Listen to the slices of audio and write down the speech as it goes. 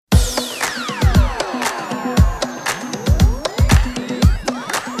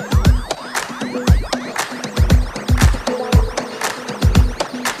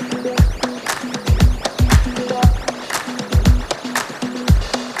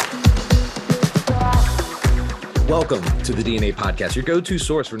Welcome to the DNA Podcast, your go-to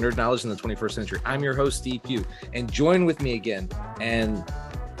source for nerd knowledge in the 21st century. I'm your host, Steve Pugh, and join with me again. And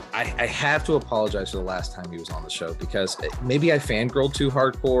I have to apologize for the last time he was on the show because maybe I fangirled too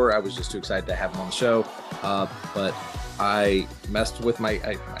hardcore. I was just too excited to have him on the show. But I messed with my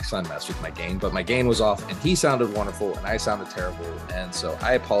son messed with my gain, but my gain was off and he sounded wonderful and I sounded terrible. And so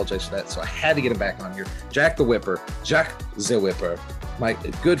I apologize for that. So I had to get him back on here. Jack the Whipper, my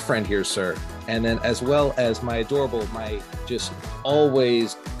good friend here, sir. And then as well as my adorable, my just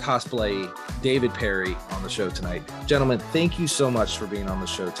always cosplay David Perry on the show tonight. Gentlemen, thank you so much for being on the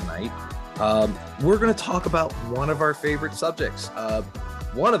show tonight. We're going to talk about one of our favorite subjects.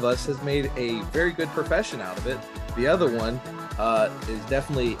 One of us has made a very good profession out of it. The other one is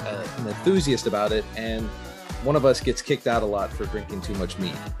definitely an enthusiast about it. And one of us gets kicked out a lot for drinking too much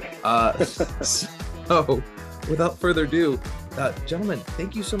mead. So without further ado, gentlemen,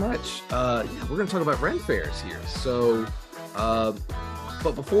 thank you so much. We're going to talk about Ren fairs here. So,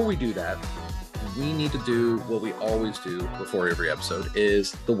 but before we do that, we need to do what we always do before every episode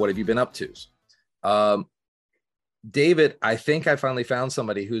is the what have you been up to? David, I think I finally found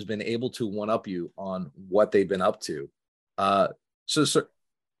somebody who's been able to one-up you on what they've been up to. So, sir,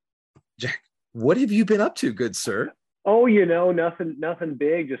 Jack, what have you been up to, good sir? Oh, nothing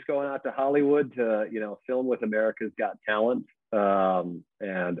big. Just going out to Hollywood to, film with America's Got Talent and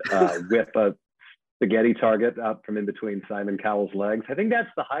whip a spaghetti target up from in between Simon Cowell's legs. I think that's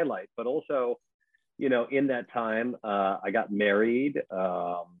the highlight. But also, in that time, I got married.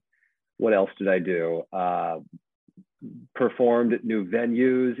 What else did I do? Performed at new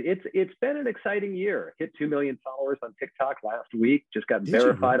venues. It's been an exciting year. Hit 2 million followers on TikTok last week. Just got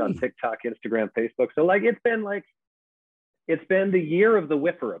verified on TikTok, Instagram, Facebook. So it's been the year of the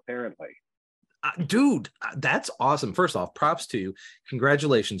whipper, apparently. Dude, that's awesome. First off, props to you.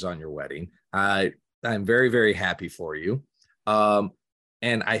 Congratulations on your wedding. I'm very, very happy for you. And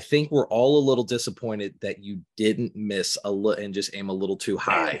I think we're all a little disappointed that you didn't miss and just aim a little too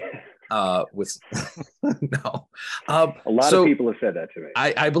high. With no. A lot of people have said that to me.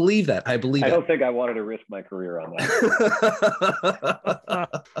 I believe that. I don't think I wanted to risk my career on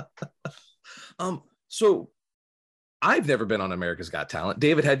that. So I've never been on America's Got Talent.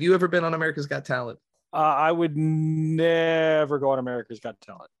 David, have you ever been on America's Got Talent? I would never go on America's Got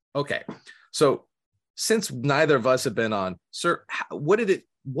Talent. Okay. So since neither of us have been on, sir, what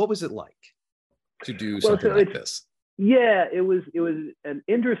was it like to do something like this? Yeah, it was an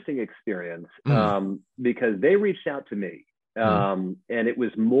interesting experience because they reached out to me. And it was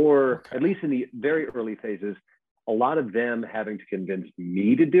more, at least in the very early phases, a lot of them having to convince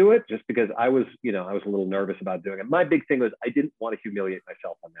me to do it just because I was a little nervous about doing it. My big thing was I didn't want to humiliate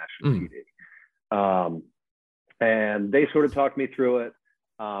myself on national TV. And they sort of talked me through it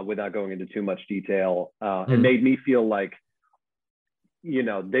without going into too much detail and made me feel like,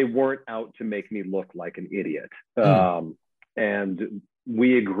 they weren't out to make me look like an idiot. And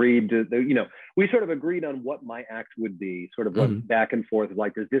we agreed to, we sort of agreed on what my act would be, sort of went back and forth,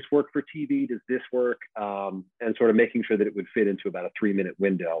 like, does this work for TV? Does this work? And sort of making sure that it would fit into about a 3-minute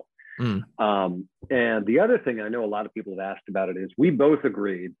window. And the other thing I know a lot of people have asked about it is we both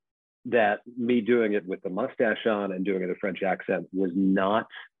agreed that me doing it with the mustache on and doing it in a French accent was not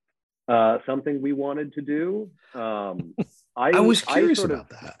something we wanted to do. I was curious about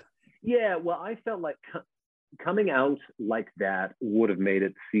that. Yeah, well, I felt like coming out like that would have made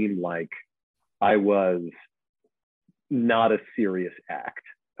it seem like I was not a serious act.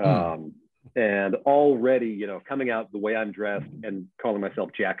 And already, coming out the way I'm dressed and calling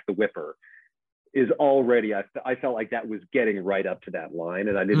myself Jack the Whipper is already, I felt like that was getting right up to that line,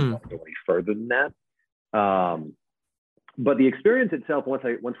 and I didn't want to go any further than that. But the experience itself,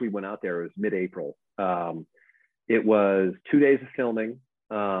 once we went out there, it was mid-April. It was 2 days of filming.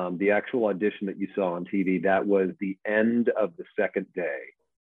 The actual audition that you saw on TV, that was the end of the second day.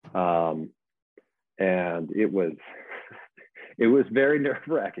 And it was very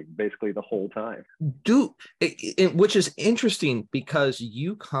nerve-wracking, basically the whole time. Dude, which is interesting because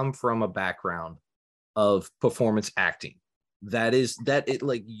you come from a background of performance acting.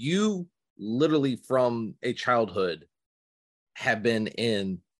 You literally from a childhood have been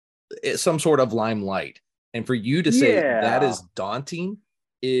in some sort of limelight. And for you to say that is daunting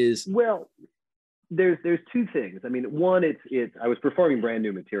is... Well, there's two things. I mean, one, it's I was performing brand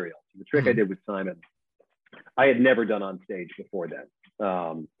new material. The trick I did with Simon, I had never done on stage before then.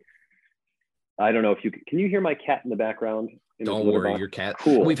 I don't know if can you hear my cat in the background? Don't worry, your cat.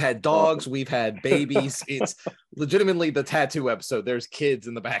 Cool. We've had dogs, we've had babies. It's legitimately the tattoo episode. There's kids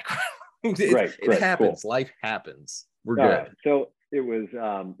in the background. It happens. Cool. Life happens. We're good. Right. So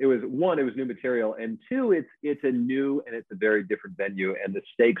one, it was new material, and two, it's a new and it's a very different venue, and the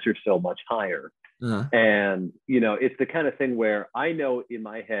stakes are so much higher. Uh-huh. And it's the kind of thing where I know in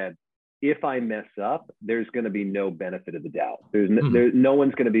my head, if I mess up, there's going to be no benefit of the doubt. There's no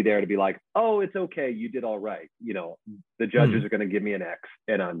one's going to be there to be like, oh, it's okay, you did all right. The judges are going to give me an X,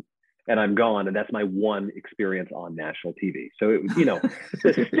 and I'm gone, and that's my one experience on national TV. So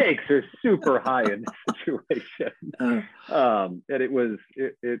the stakes are super high in this situation. And it was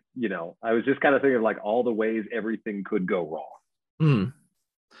I was just kind of thinking of like all the ways everything could go wrong.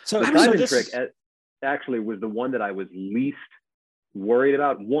 So the Simon trick actually was the one that I was least worried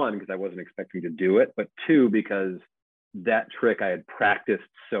about. One, because I wasn't expecting to do it, but two, because that trick I had practiced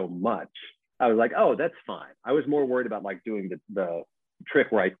so much. I was like, oh, that's fine. I was more worried about like doing the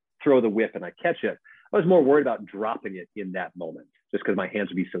trick where I throw the whip and I catch it. I was more worried about dropping it in that moment, just because my hands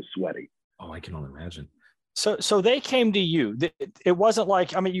would be so sweaty. Oh, I can only imagine. So they came to you. It wasn't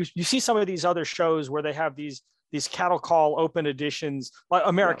like, I mean, you see some of these other shows where they have these cattle call open editions, like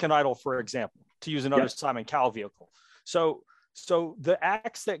American Idol, for example, to use another Simon Cowell vehicle. So the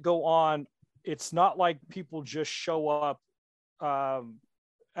acts that go on, it's not like people just show up at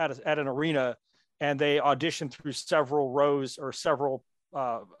an arena and they audition through several rows or several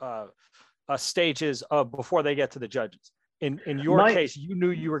stages before they get to the judges. In your case, you knew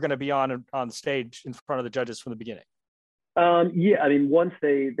you were going to be on stage in front of the judges from the beginning. Yeah, I mean, once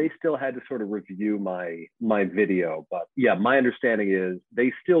they still had to sort of review my video, but yeah, my understanding is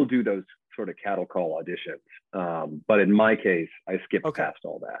they still do those sort of cattle call auditions. But in my case, I skipped past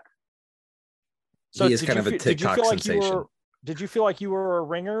all that. So he is kind of a TikTok sensation. Did you feel like you were a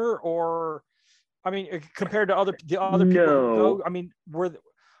ringer, or, I mean, compared to the other people No. who go, I mean,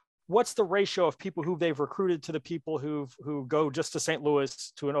 what's the ratio of people who they've recruited to the people who go just to St.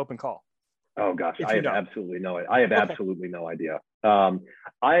 Louis to an open call? Oh gosh, I have absolutely no idea.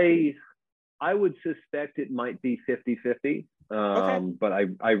 I would suspect it might be 50-50. But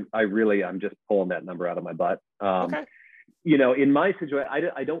I'm just pulling that number out of my butt. In my situation,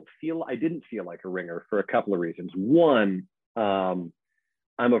 I didn't feel like a ringer for a couple of reasons. One, I'm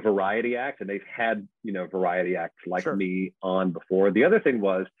a variety act, and they've had, variety acts like me on before. The other thing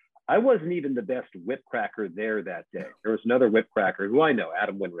was, I wasn't even the best whip cracker there that day. There was another whip cracker who I know,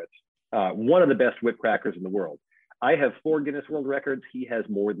 Adam Winritz, one of the best whip crackers in the world. I have 4 Guinness World Records. He has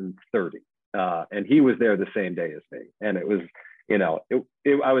more than 30. And he was there the same day as me. And it was, I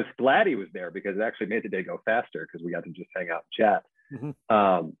was glad he was there because it actually made the day go faster because we got to just hang out and chat. Mm-hmm.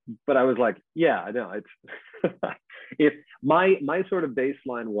 But I was like, yeah, I know. It's if my sort of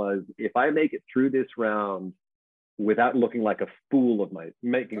baseline was, if I make it through this round without looking like a fool of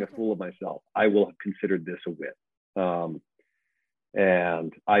myself, I will have considered this a win.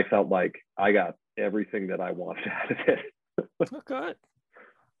 And I felt like I got everything that I wanted out of it. Oh, good.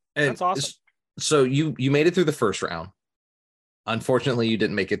 And that's awesome. So you made it through the first round. Unfortunately, you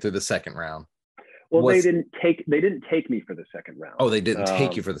didn't make it through the second round. Well, they didn't take me for the second round. Oh, they didn't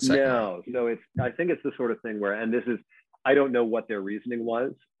take you for the second round. No. So I think it's the sort of thing where, and this is, I don't know what their reasoning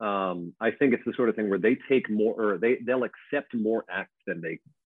was. I think it's the sort of thing where they take more, or they'll accept more acts than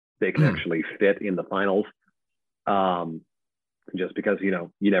they can actually fit in the finals. Just because, you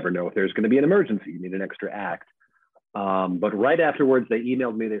never know if there's going to be an emergency, you need an extra act. But right afterwards, they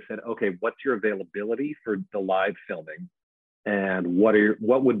emailed me. They said, okay, what's your availability for the live filming? And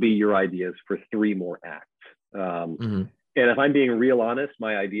what would be your ideas for 3 more acts? And if I'm being real honest,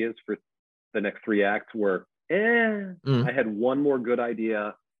 my ideas for the next 3 acts were, I had one more good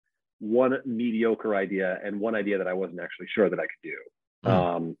idea, one mediocre idea, and one idea that I wasn't actually sure that I could do.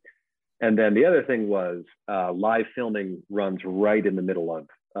 And then the other thing was live filming runs right in the middle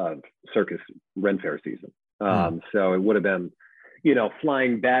of circus Ren Fair season. So it would have been,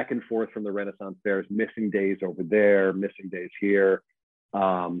 flying back and forth from the Renaissance fairs, missing days over there, missing days here.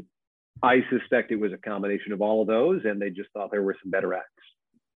 I suspect it was a combination of all of those, and they just thought there were some better acts.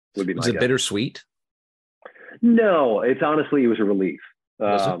 Was it bittersweet? No, it was a relief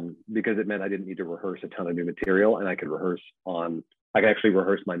because it meant I didn't need to rehearse a ton of new material, and I could actually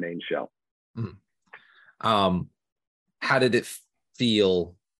rehearse my main show. How did it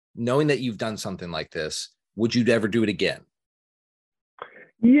feel knowing that you've done something like this? Would you ever do it again?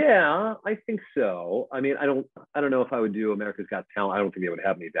 Yeah, I think so. I mean, I don't know if I would do America's Got Talent. I don't think they would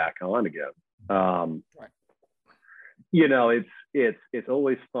have me back on again. Right. It's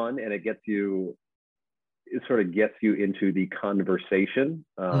always fun, and it sort of gets you into the conversation.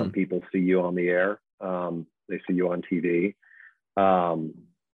 People see you on the air. They see you on TV. But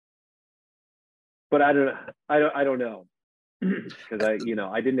I don't know because I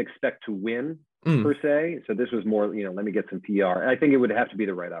didn't expect to win. per se. So this was more, let me get some PR. I think it would have to be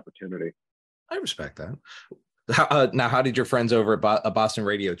the right opportunity. I respect that. Now, how did your friends over at Boston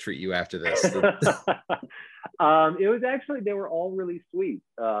Radio treat you after this? It was actually, they were all really sweet.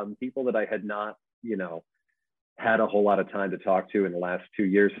 People that I had not, had a whole lot of time to talk to in the last 2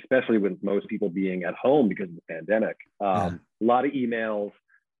 years, especially with most people being at home because of the pandemic. A lot of emails,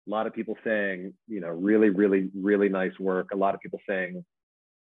 a lot of people saying, really, really, really nice work. A lot of people saying,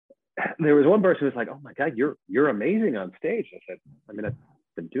 there was one person who was like, "Oh my God, you're amazing on stage." I said, "I mean, I've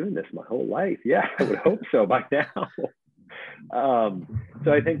been doing this my whole life." Yeah, I would hope so by now.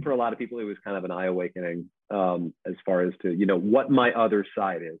 So I think for a lot of people, it was kind of an eye awakening as far as to, what my other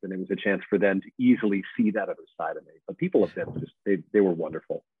side is. And it was a chance for them to easily see that other side of me. But people have been just, they were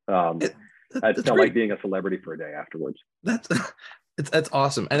wonderful. I felt like being a celebrity for a day afterwards. That's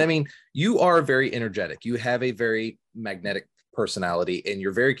awesome. And I mean, you are very energetic. You have a very magnetic personality, and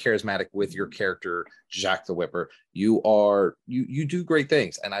you're very charismatic with your character, Jack the Whipper. You do great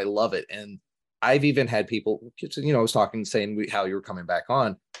things, and I love it. And I've even had people, I was talking, saying how you were coming back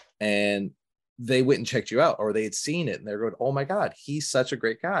on, and they went and checked you out, or they had seen it and they're going, "Oh my God, he's such a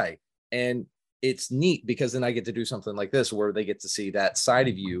great guy." And it's neat because then I get to do something like this where they get to see that side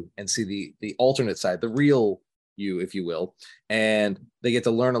of you and see the alternate side, the real you, if you will, and they get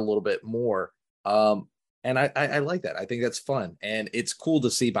to learn a little bit more. And I like that. I think that's fun, and it's cool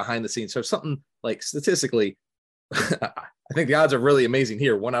to see behind the scenes. So something like statistically, I think the odds are really amazing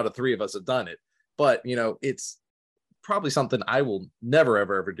here. 1 out of 3 of us have done it, but it's probably something I will never,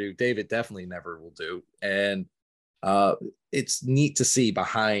 ever do. David definitely never will do. And it's neat to see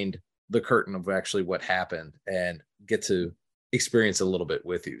behind the curtain of actually what happened and get to experience a little bit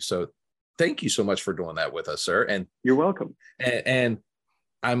with you. So thank you so much for doing that with us, sir. And you're welcome. And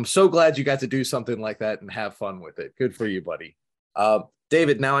I'm so glad you got to do something like that and have fun with it. Good for you, buddy.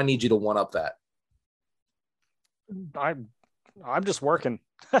 David, now I need you to one up that. I'm just working.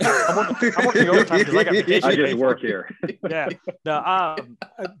 I'm working overtime because I got vacation. I just work here. Yeah. No, I'm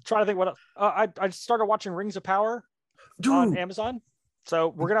trying to think what else. I started watching Rings of Power on Amazon. So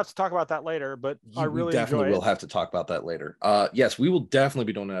we're gonna have to talk about that later. But I really definitely will have to talk about that later. Yes, we will definitely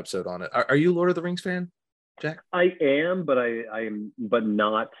be doing an episode on it. Are you Lord of the Rings fan, Jack? I am, but I am, but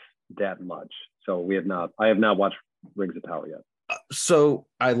not that much. So I have not watched Rings of Power yet. So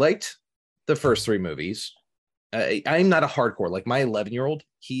I liked the first 3 movies. I'm not a hardcore, like my 11-year-old,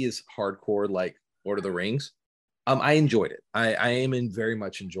 he is hardcore like Lord of the Rings. I enjoyed it. I am very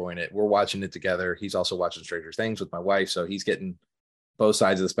much enjoying it. We're watching it together. He's also watching Stranger Things with my wife, so he's getting both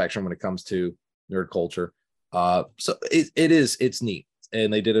sides of the spectrum when it comes to nerd culture. So it's neat,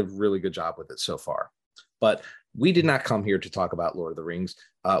 and they did a really good job with it so far. But we did not come here to talk about Lord of the Rings.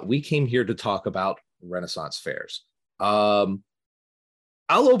 We came here to talk about Renaissance fairs. I'll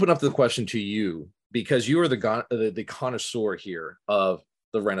open up the question to you, because you are the connoisseur here of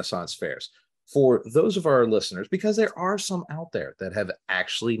the Renaissance fairs. For those of our listeners, because there are some out there that have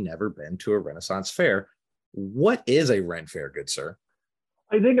actually never been to a Renaissance fair, what is a Ren fair, good sir?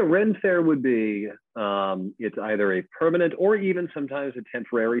 I think a Ren fair would be, it's either a permanent or even sometimes a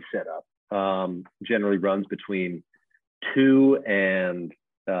temporary setup. Generally runs between 2 and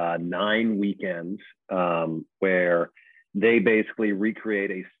 9 weekends, where they basically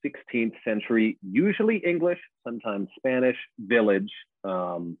recreate a 16th century, usually English, sometimes Spanish village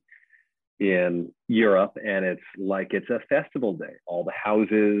in Europe. And it's a festival day. All the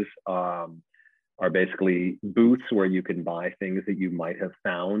houses are basically booths where you can buy things that you might have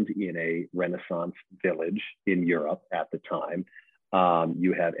found in a Renaissance village in Europe at the time.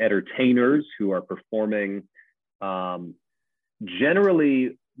 You have entertainers who are performing.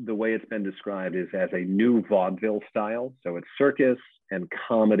 Generally, the way it's been described is as a new vaudeville style. So it's circus and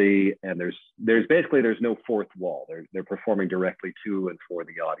comedy, and there's no fourth wall. They're performing directly to and for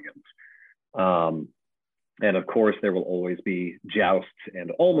the audience. And of course, there will always be jousts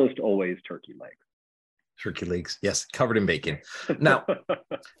and almost always turkey legs. Turkey legs, yes, covered in bacon. Now,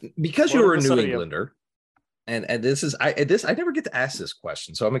 because you're a New Englander, and I never get to ask this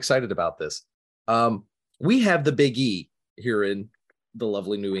question, so I'm excited about this. We have the Big E here in the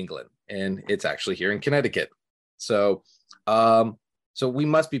lovely New England, and it's actually here in Connecticut. So we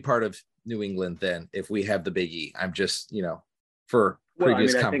must be part of New England then if we have the Big E. I'm just, for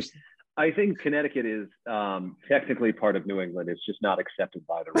previous conversations. I think Connecticut is technically part of New England. It's just not accepted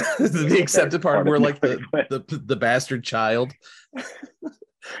by the rest. The accepted part, we're like the bastard child.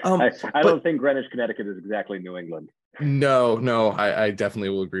 I don't think Greenwich, Connecticut is exactly New England. No, I definitely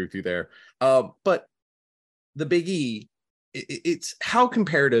will agree with you there. But the Big E, it's how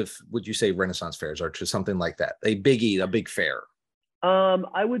comparative would you say Renaissance fairs are to something like that? A Big E, a big fair.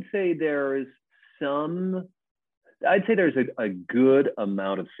 I would say there's I'd say there's a good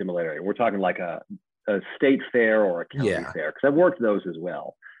amount of similarity. We're talking like a state fair or a county fair, because I've worked those as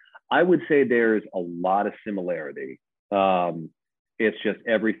well. I would say there's a lot of similarity. It's just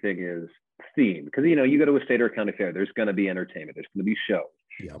everything is themed, because you go to a state or a county fair, there's going to be entertainment, there's going to be shows,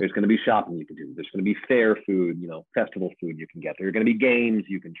 there's going to be shopping you can do, there's going to be fair food, festival food you can get, there are going to be games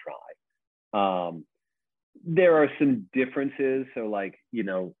you can try. There are some differences. So like, I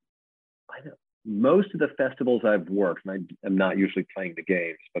know most of the festivals I've worked, and I am not usually playing the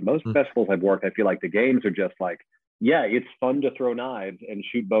games, but most festivals I've worked, I feel like the games are just like, yeah, it's fun to throw knives and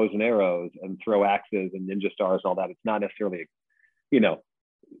shoot bows and arrows and throw axes and ninja stars and all that. It's not necessarily,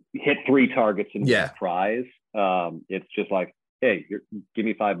 hit 3 targets and win a prize. It's just like, hey, give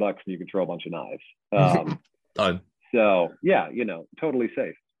me $5 and you can throw a bunch of knives. Done. So yeah, totally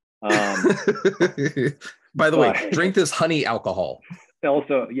safe. By the way, drink this honey alcohol.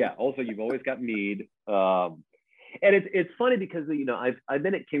 Also, you've always got mead. And it's funny because, I've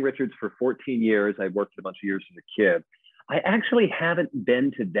been at King Richard's for 14 years. I worked a bunch of years as a kid. I actually haven't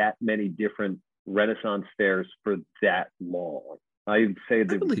been to that many different Renaissance fairs for that long. I'd say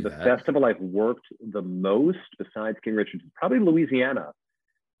the festival I've worked the most besides King Richard's is probably Louisiana,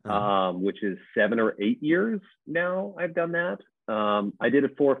 which is 7 or 8 years now I've done that. I did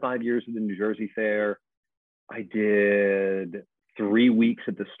it 4 or 5 years at the New Jersey Fair. I did 3 weeks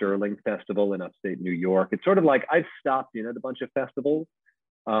at the Sterling Festival in upstate New York. It's sort of like I've stopped in at a bunch of festivals,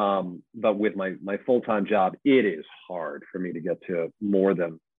 but with my full-time job, it is hard for me to get to more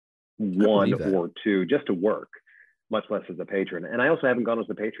than 1 or 2 just to work, much less as a patron. And I also haven't gone as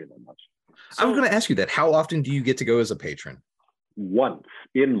a patron that much. I was going to ask you that. How often do you get to go as a patron? Once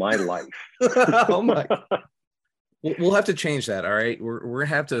in my life. Oh my. We'll have to change that. All right. We're going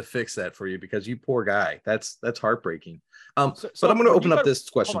to have to fix that for you, because you poor guy. That's heartbreaking. But I'm going to open up this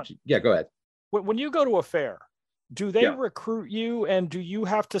question. Yeah, go ahead. When you go to a fair, do they recruit you, and do you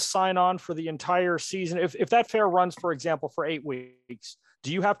have to sign on for the entire season? If that fair runs, for example, for 8 weeks,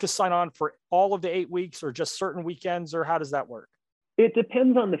 do you have to sign on for all of the 8 weeks or just certain weekends, or how does that work? It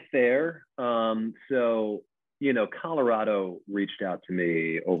depends on the fair. So, Colorado reached out to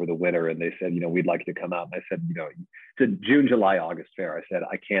me over the winter and they said, we'd like you to come out. And I said, it's a June, July, August fair. I said,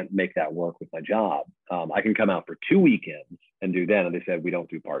 I can't make that work with my job. I can come out for 2 weekends and do that. And they said, we don't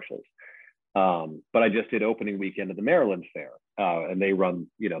do partials. But I just did opening weekend at the Maryland Fair, and they run,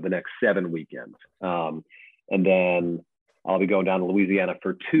 the next 7 weekends. And then I'll be going down to Louisiana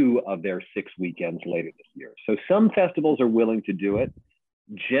for 2 of their 6 weekends later this year. So some festivals are willing to do it.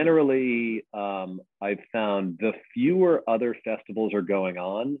 Generally, I've found the fewer other festivals are going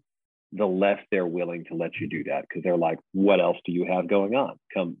on, the less they're willing to let you do that, because they're like, what else do you have going on?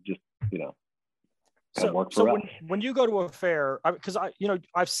 Come, just, come work for us. When you go to a fair, because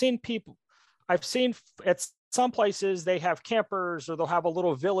I've seen at some places they have campers, or they'll have a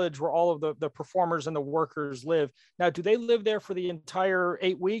little village where all of the performers and the workers live. Now, do they live there for the entire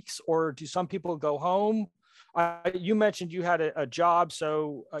 8 weeks, or do some people go home? You mentioned you had a job,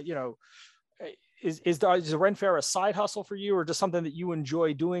 so is the Ren Fair a side hustle for you, or just something that you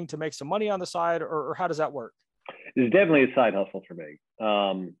enjoy doing to make some money on the side, or how does that work? It's definitely a side hustle for me.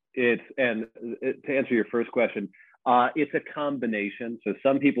 To answer your first question, it's a combination. So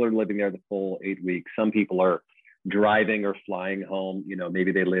some people are living there the full 8 weeks. Some people are driving or flying home.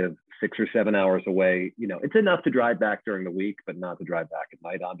 Maybe they live 6 or 7 hours away. It's enough to drive back during the week, but not to drive back at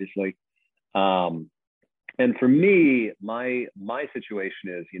night, obviously. And for me, my situation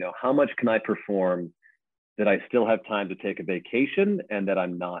is, how much can I perform that I still have time to take a vacation and that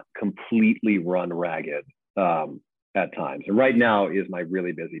I'm not completely run ragged at times. And right now is my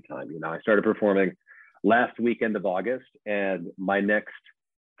really busy time. I started performing last weekend of August, and my next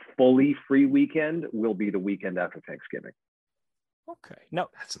fully free weekend will be the weekend after Thanksgiving. Okay. Now,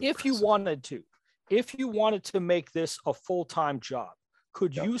 if you wanted to make this a full-time job,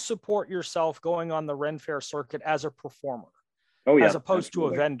 could you support yourself going on the Ren Fair circuit as a performer? Oh, yeah, as opposed to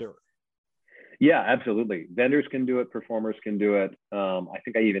a vendor? Yeah, absolutely. Vendors can do it. Performers can do it. I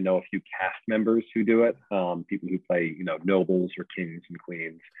think I even know a few cast members who do it. People who play, nobles or kings and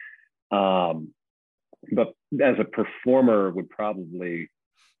queens. But as a performer would probably,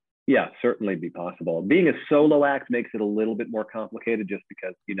 certainly be possible. Being a solo act makes it a little bit more complicated, just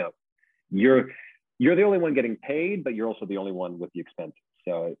because, you're the only one getting paid, but you're also the only one with the expenses.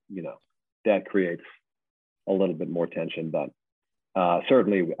 So, that creates a little bit more tension, but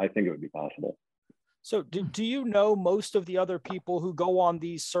certainly I think it would be possible. So do you know most of the other people who go on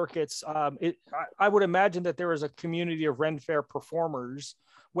these circuits? I would imagine that there is a community of Ren Fair performers,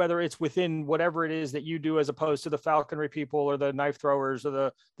 whether it's within whatever it is that you do, as opposed to the falconry people or the knife throwers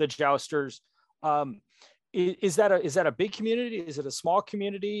or the jousters. Is that a big community? Is it a small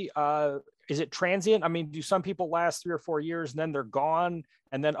community? Is it transient? I mean, do some people last 3 or 4 years and then they're gone,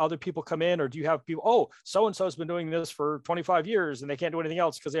 and then other people come in, or do you have people, oh, so and so's been doing this for 25 years and they can't do anything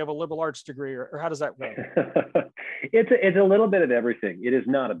else because they have a liberal arts degree, or how does that work? It's a little bit of everything. It is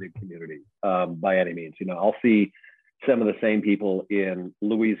not a big community by any means. You know, I'll see some of the same people in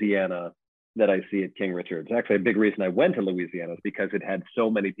Louisiana that I see at King Richard's. Actually, a big reason I went to Louisiana is because it had so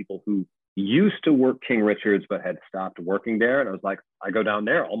many people who used to work King Richard's but had stopped working there. And I was like, I go down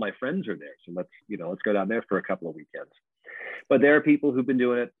there, all my friends are there. So let's go down there for a couple of weekends. But there are people who've been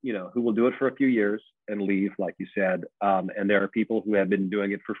doing it, you know, who will do it for a few years and leave, like you said. And there are people who have been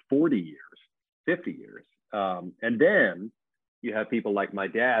doing it for 40 years, 50 years. And then you have people like my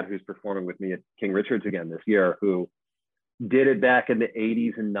dad, who's performing with me at King Richard's again this year, who did it back in the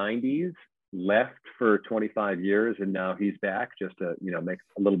 80s and 90s, left for 25 years, and now he's back just to, you know, make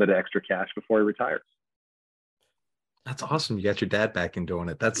a little bit of extra cash before he retires. That's awesome. You got your dad back and doing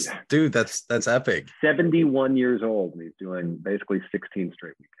it. Dude, that's epic. 71 years old, and he's doing basically 16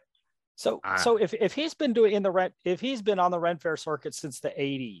 straight weekends. So if he's been doing if he's been on the Ren Fair circuit since the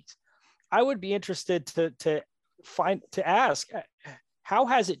 80s, I would be interested to ask, how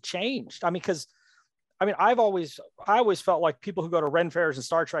has it changed? I mean, because I always felt like people who go to Ren Fairs and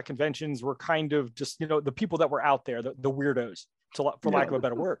Star Trek conventions were kind of just, you know, the people that were out there, the weirdos, for lack of a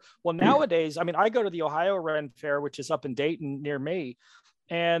better word. Well, nowadays, I mean, I go to the Ohio Ren Fair, which is up in Dayton near me.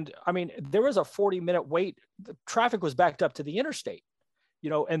 And I mean, there was a 40-minute wait. The traffic was backed up to the interstate,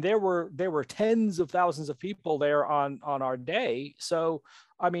 you know, and there were tens of thousands of people there on our day. So,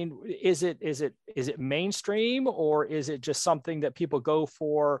 I mean, is it mainstream, or is it just something that people go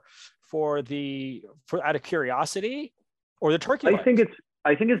for out of curiosity, or the turkey legs?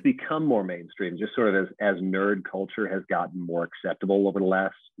 I think it's become more mainstream, just sort of as nerd culture has gotten more acceptable over the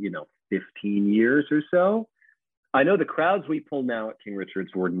last, you know, 15 years or so. I know the crowds we pull now at King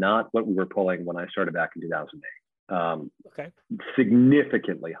Richard's were not what we were pulling when I started back in 2008. Okay.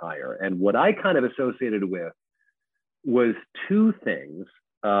 Significantly higher. And what I kind of associated with was two things.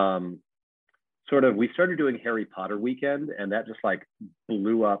 We started doing Harry Potter weekend, and that just like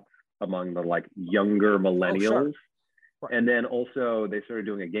blew up among the like younger millennials. Oh, sure. Right. And then also they started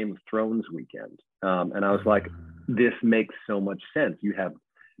doing a Game of Thrones weekend. And I was like, this makes so much sense. You have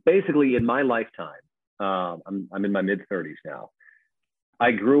basically, in my lifetime, I'm in my mid 30s now.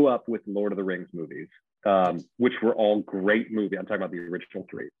 I grew up with Lord of the Rings movies, which were all great movies. I'm talking about the original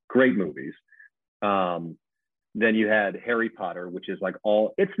 3, great movies. Then you had Harry Potter, which is like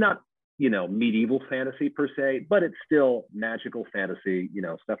it's not, you know, medieval fantasy per se, but it's still magical fantasy, you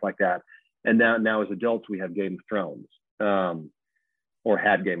know, stuff like that. And now as adults, we have Game of Thrones, or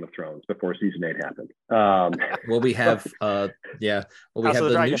had Game of Thrones before season 8 happened. Well, we have, we have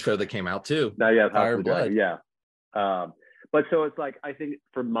the new show that came out too. Now, yeah, Fire and Blood. Yeah. But so it's like, I think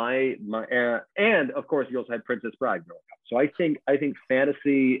for my and of course you also had Princess Bride growing up. So I think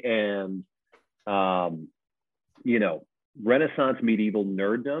fantasy and, you know, Renaissance medieval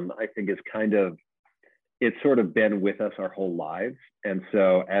nerddom, I think is it's sort of been with us our whole lives. And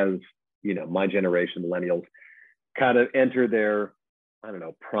so as, you know, my generation, millennials, kind of enter their, I don't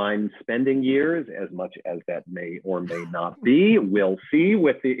know, prime spending years, as much as that may or may not be, we'll see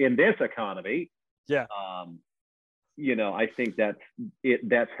in this economy. Yeah. You know, I think that's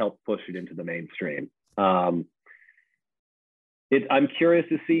helped push it into the mainstream. I'm curious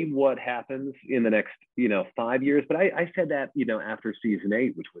to see what happens in the next, you know, 5 years. But I said that, you know, after season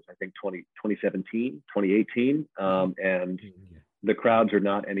 8, which was, I think, 2017, 2018. And the crowds are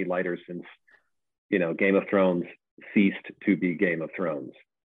not any lighter since, you know, Game of Thrones ceased to be Game of Thrones.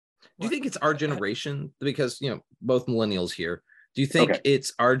 Do you think it's our generation? Because, you know, both millennials here. Do you think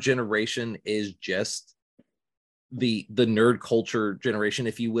it's our generation is just the nerd culture generation,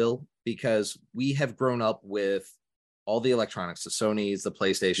 if you will? Because we have grown up with all the electronics, the Sonys, the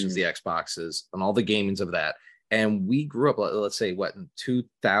PlayStations, the Xboxes, and all the gamings of that. And we grew up, let's say, in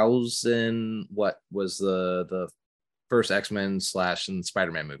 2000, what was the first X-Men / and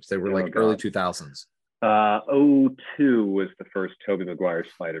Spider-Man movies? They were early 2000s. 2002 was the first Tobey Maguire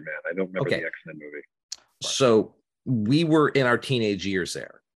Spider-Man. I don't remember the X-Men movie. But. So we were in our teenage years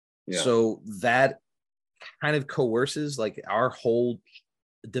there. Yeah. So that kind of coerces like our whole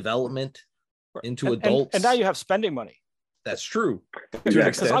development into adults. And now you have spending money. That's true.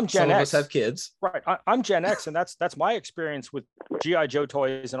 Because I'm Gen X. Some of us have kids. Right. I'm Gen X, and that's my experience with G.I. Joe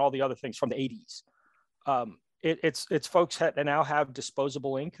toys and all the other things from the 80s. It's folks that now have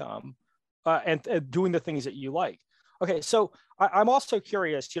disposable income and doing the things that you like. Okay, so I'm also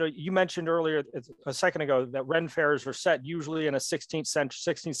curious. You know, you mentioned earlier a second ago that Ren fairs are set usually in a 16th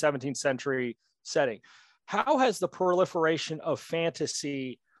century, 16th, 17th century setting. How has the proliferation of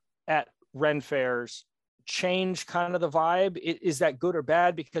fantasy at Ren fairs changed kind of the vibe? Is that good or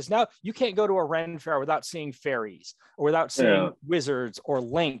bad? Because now you can't go to a Ren fair without seeing fairies or without seeing wizards or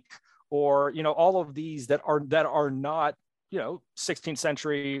Link or, you know, all of these that are not, you know, 16th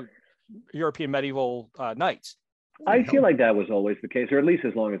century European medieval knights. I feel like that was always the case, or at least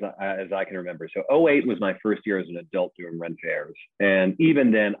as long as I can remember. So 2008 was my first year as an adult doing Ren fairs. And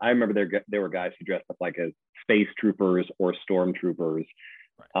even then, I remember there were guys who dressed up like as space troopers or stormtroopers.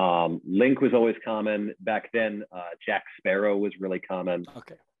 Link was always common. Back then, Jack Sparrow was really common.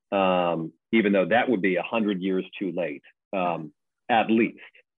 Okay. Even though that would be 100 years too late, at least.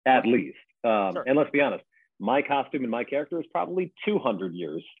 Sure. And let's be honest, my costume and my character is probably 200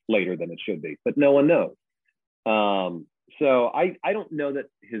 years later than it should be, but no one knows. So I don't know that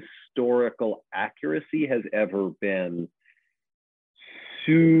historical accuracy has ever been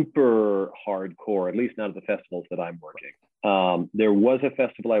super hardcore, at least not at the festivals that I'm working. There was a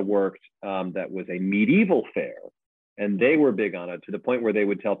festival I worked that was a medieval fair, and they were big on it to the point where they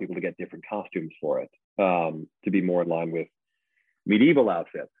would tell people to get different costumes for it to be more in line with medieval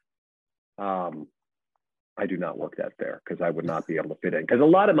outfits. I do not work that fair because I would not be able to fit in. Because a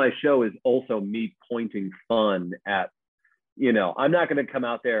lot of my show is also me pointing fun at, you know, I'm not going to come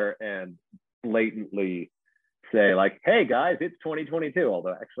out there and blatantly say like, hey guys, it's 2022.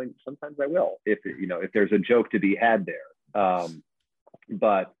 Although actually sometimes I will, if there's a joke to be had there.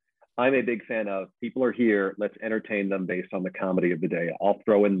 But I'm a big fan of people are here. Let's entertain them based on the comedy of the day. I'll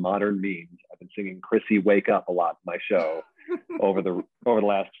throw in modern memes. I've been singing Chrissy Wake Up a lot in my show over the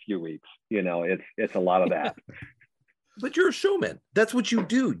last few weeks. You know, it's a lot of that. But you're a showman. That's what you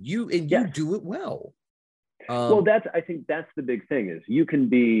do. You do it well. Well, I think that's the big thing is you can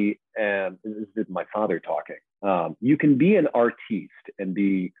be, and this is my father talking, you can be an artiste and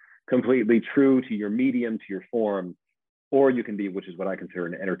be completely true to your medium, to your form, or you can be, which is what I consider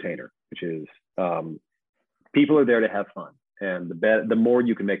an entertainer, which is people are there to have fun. And the more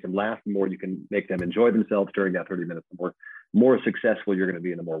you can make them laugh, the more you can make them enjoy themselves during that 30 minutes, the more successful you're going to be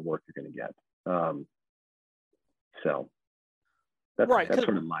and the more work you're going to get. So that's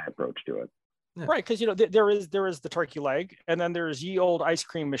sort of my approach to it. Yeah. Right, because there is the turkey leg, and then there's ye old ice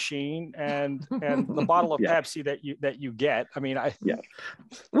cream machine, and the bottle of Pepsi that you get. I mean,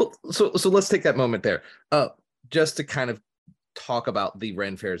 Well, so let's take that moment there, just to kind of talk about the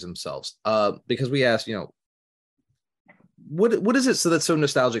Ren fairs themselves, because we asked, what is it that's so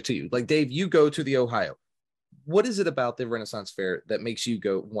nostalgic to you? Like Dave, you go to the Ohio. What is it about the Renaissance Fair that makes you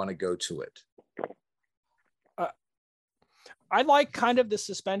want to go to it? I like kind of the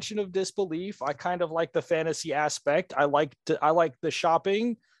suspension of disbelief. I kind of like the fantasy aspect. I like the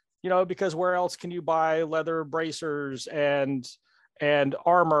shopping, because where else can you buy leather bracers and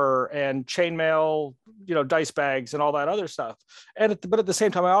armor and chainmail, dice bags and all that other stuff. But at the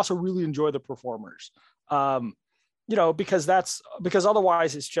same time, I also really enjoy the performers, because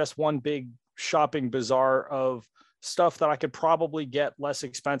otherwise it's just one big shopping bazaar of stuff that I could probably get less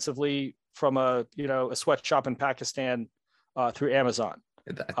expensively from a sweatshop in Pakistan through Amazon.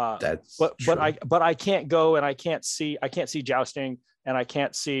 But I can't go and I can't see jousting, and I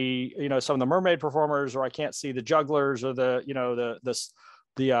can't see some of the mermaid performers, or I can't see the jugglers or the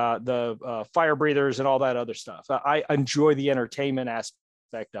fire breathers and all that other stuff. I enjoy the entertainment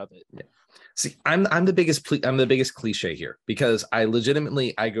aspect of it. Yeah. See, I'm the biggest cliche here, because I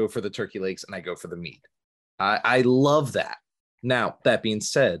go for the turkey legs and I go for the meat. I love that. Now, that being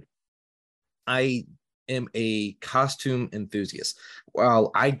said, I am a costume enthusiast.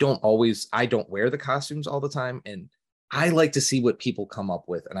 While I don't wear the costumes all the time, and I like to see what people come up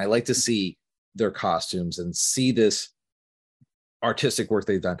with, and I like to see their costumes and see this artistic work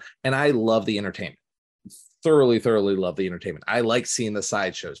they've done. And I love the entertainment. Thoroughly love the entertainment. I like seeing the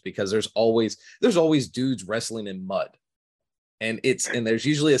sideshows, because there's always dudes wrestling in mud, and there's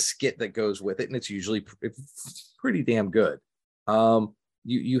usually a skit that goes with it, and it's usually pretty damn good.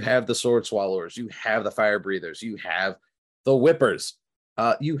 You have the sword swallowers, you have the fire breathers, you have the whippers,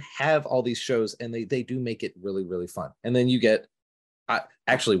 you have all these shows, and they do make it really, really fun. And then you get,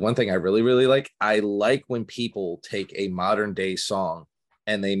 actually, one thing I really, really like, I like when people take a modern day song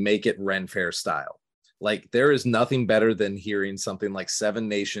and they make it Ren Fair style. Like, there is nothing better than hearing something like Seven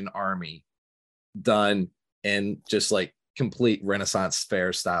Nation Army done in just like complete Renaissance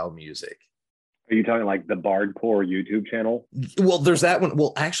Fair style music. Are you talking like the Bardcore YouTube channel? Well, there's that one.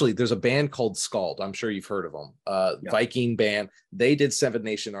 Well, actually, there's a band called Scald. I'm sure you've heard of them. Viking band. They did Seven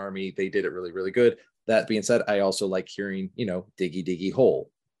Nation Army. They did it really, really good. That being said, I also like hearing, Diggy Diggy Hole.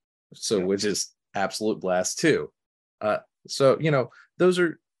 So, which is absolute blast too. So, those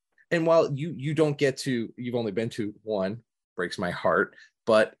are, and while you don't get to, you've only been to one, breaks my heart,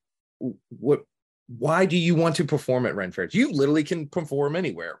 but why do you want to perform at Ren Fairs? You literally can perform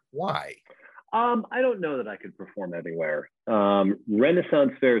anywhere. Why? I don't know that I could perform anywhere.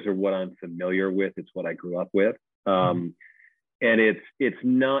 Renaissance fairs are what I'm familiar with. It's what I grew up with. And it's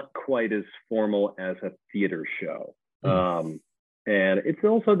not quite as formal as a theater show. And it's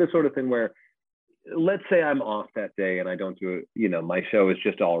also the sort of thing where, let's say I'm off that day and I don't do it, my show is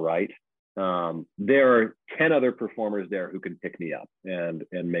just all right. There are 10 other performers there who can pick me up and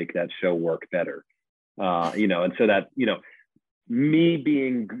make that show work better. And so that, me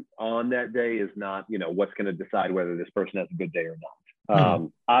being on that day is not, what's going to decide whether this person has a good day or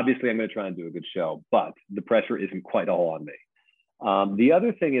not. Obviously, I'm going to try and do a good show, but the pressure isn't quite all on me. The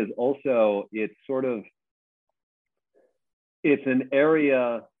other thing is also, it's an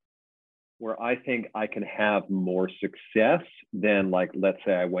area where I think I can have more success than, like, let's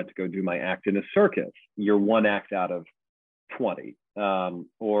say I went to go do my act in a circus. You're one act out of 20.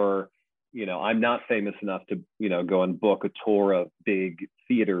 Or, I'm not famous enough to, go and book a tour of big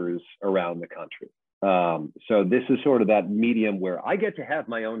theaters around the country. So this is sort of that medium where I get to have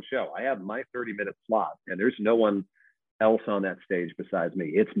my own show. I have my 30-minute slot, and there's no one else on that stage besides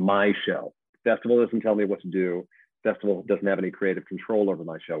me. It's my show. Festival doesn't tell me what to do. Festival doesn't have any creative control over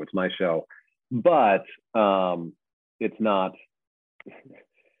my show. It's my show, but it's not,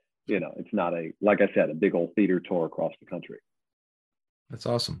 it's not like I said, a big old theater tour across the country. That's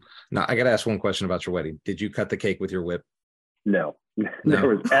awesome. Now I got to ask one question about your wedding. Did you cut the cake with your whip? No. There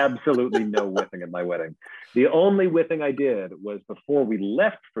was absolutely no whipping at my wedding. The only whipping I did was before we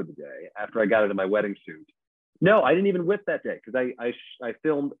left for the day, after I got into my wedding suit. No, I didn't even whip that day because I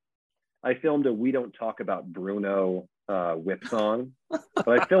filmed a We Don't Talk About Bruno whip song, but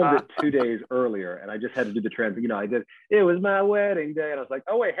I filmed it 2 days earlier, and I just had to do the transition. I did, it was my wedding day, and I was like,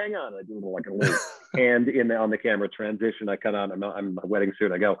 oh wait, hang on. I do a little hand on the camera transition. I cut on, I'm in my wedding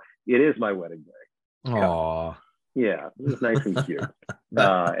suit. I go, it is my wedding day. Aww. Yeah, it was nice and cute.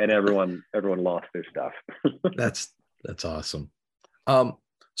 And everyone lost their stuff. That's awesome.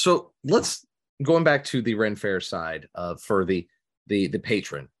 So let's going back to the Ren Fair side for the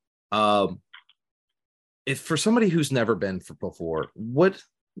patron. If for somebody who's never been before, what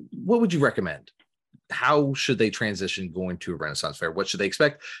would you recommend? How should they transition going to a Renaissance fair? What should they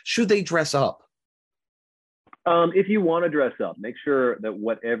expect? Should they dress up? If you want to dress up, make sure that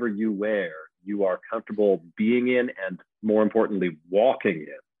whatever you wear, you are comfortable being in, and more importantly, walking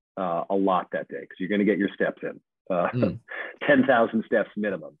in a lot that day, because you're going to get your steps in, 10,000 steps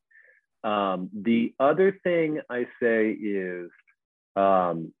minimum. The other thing I say is,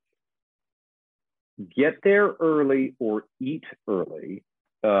 get there early or eat early.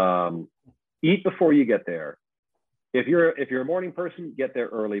 Eat before you get there. If you're a morning person, get there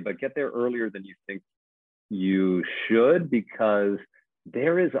early, but get there earlier than you think you should, because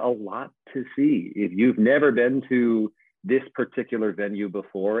there is a lot to see. If you've never been to this particular venue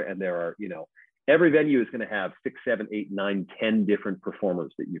before, and there are, every venue is going to have 6, 7, 8, 9, 10 different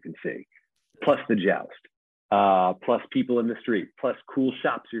performers that you can see, plus the joust, plus people in the street, plus cool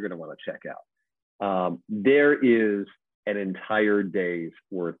shops you're going to want to check out. There is an entire day's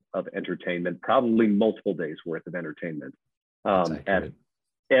worth of entertainment, probably multiple days worth of entertainment at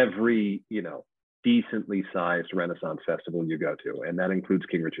every, decently sized Renaissance festival you go to. And that includes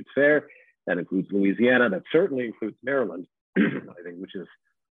King Richard's Fair, that includes Louisiana, that certainly includes Maryland, I think, which is,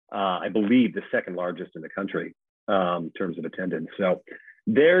 I believe, the second largest in the country in terms of attendance. So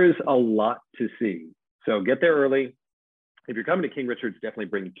there's a lot to see. So get there early. If you're coming to King Richard's, definitely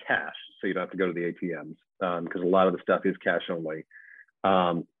bring cash so you don't have to go to the ATMs, because a lot of the stuff is cash only.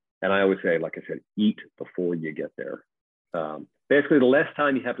 And I always say, like I said, eat before you get there. Basically, the less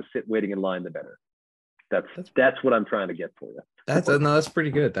time you have to sit waiting in line, the better. That's what I'm trying to get for you. That's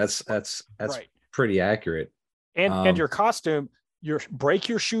pretty good. That's right. Pretty accurate. And your costume, break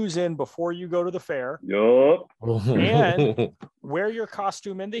your shoes in before you go to the fair. Yup. And wear your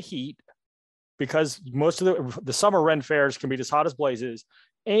costume in the heat, because most of the summer Ren fairs can be as hot as blazes.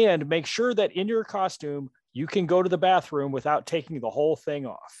 And make sure that in your costume, you can go to the bathroom without taking the whole thing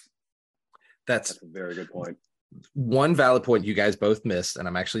off. That's a very good point. One valid point you guys both missed, and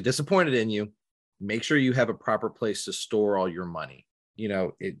I'm actually disappointed in you. Make sure you have a proper place to store all your money.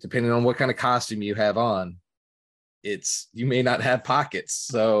 Depending on what kind of costume you have on, you may not have pockets.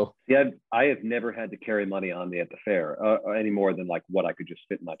 So yeah, I have never had to carry money on me at the fair any more than like what I could just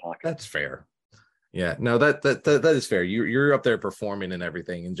fit in my pocket. That's fair. Yeah, no, that is fair. You're up there performing and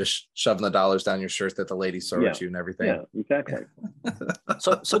everything, and just shoving the dollars down your shirt that the ladies throw at you and everything. Yeah, exactly.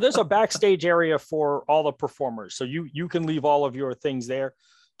 So there's a backstage area for all the performers. So you can leave all of your things there.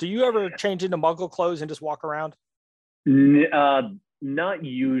 Do you ever change into Muggle clothes and just walk around? Not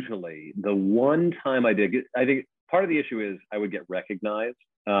usually. The one time I did, I think part of the issue is I would get recognized.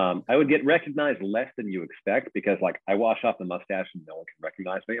 I would get recognized less than you expect because, like, I wash off the mustache and no one can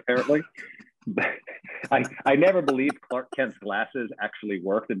recognize me, apparently. I never believed Clark Kent's glasses actually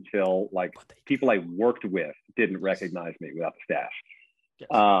worked until, like, people I worked with didn't recognize me without the stash. Yes.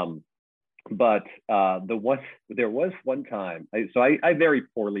 But there was one time, I very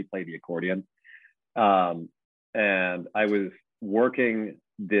poorly play the accordion. And I was working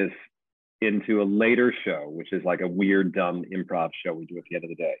this into a later show, which is like a weird, dumb improv show we do at the end of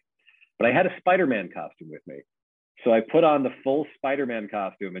the day. But I had a Spider-Man costume with me. So I put on the full Spider-Man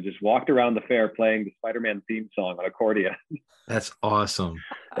costume and just walked around the fair playing the Spider-Man theme song on accordion. That's awesome.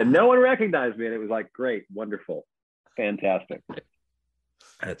 And no one recognized me. And it was like, great, wonderful, fantastic.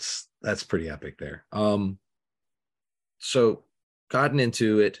 That's pretty epic there. So gotten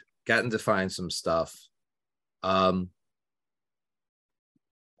into it, gotten to find some stuff.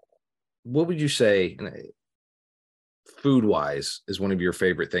 What would you say food wise is one of your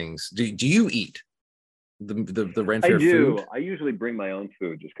favorite things? Do you eat the Ren Fair food? I usually bring my own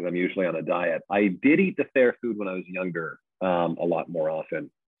food just because I'm usually on a diet. I did eat the fair food when I was younger, a lot more often,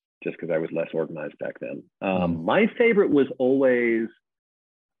 just because I was less organized back then. My favorite was always,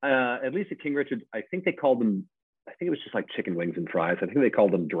 at least at King Richard, I think they called them, I think it was just like chicken wings and fries. I think they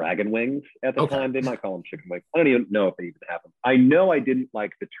called them dragon wings at the time. They might call them chicken wings. I don't even know if they even have them. I know I didn't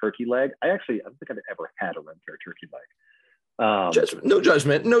like the turkey leg. I don't think I've ever had a Ren Fair turkey leg. No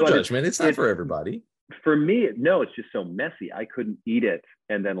judgment. It's not for everybody. For me, no, it's just so messy. I couldn't eat it.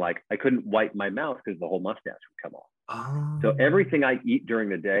 And then, like, I couldn't wipe my mouth because the whole mustache would come off. So everything I eat during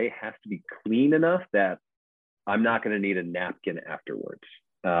the day has to be clean enough that I'm not going to need a napkin afterwards.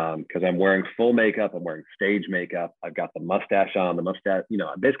 Because I'm wearing full makeup, I'm wearing stage makeup, I've got the mustache on,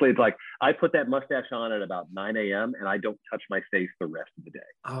 basically it's like I put that mustache on at about 9 a.m. and I don't touch my face the rest of the day.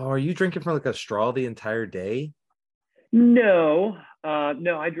 Oh, are you drinking from like a straw the entire day? No,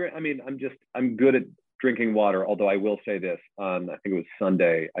 I drink. I mean, I'm good at drinking water. Although I will say this, I think it was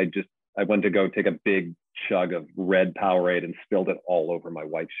Sunday. I went to go take a big chug of red Powerade and spilled it all over my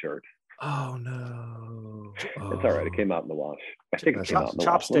white shirt. Oh no! It's all right. It came out in the wash. I think it came out in the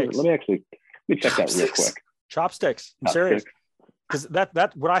chopsticks. Wash. Let me check that real quick. Chopsticks. I'm serious. Because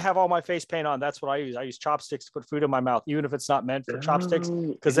that when I have all my face paint on, that's what I use. I use chopsticks to put food in my mouth, even if it's not meant for chopsticks,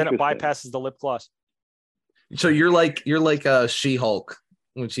 because then it bypasses the lip gloss. So you're like She-Hulk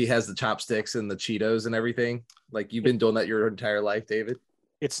when she has the chopsticks and the Cheetos and everything. Like, you've been doing that your entire life, David.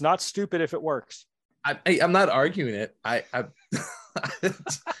 It's not stupid if it works. I'm not arguing it. I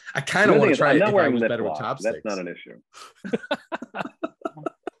kind of want to try it if I was better with chopsticks. That's not an issue.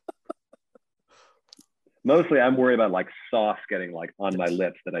 Mostly I'm worried about like sauce getting like on my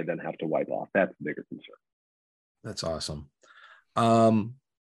lips that I then have to wipe off. That's the bigger concern. That's awesome.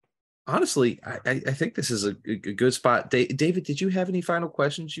 Honestly, I think this is a good spot. David, did you have any final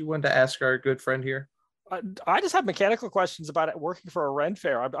questions you wanted to ask our good friend here? I just have mechanical questions about it working for a Ren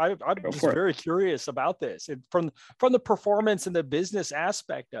Fair. I'm just very curious about this, and from the performance and the business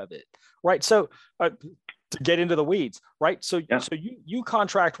aspect of it, right? So to get into the weeds, right? So you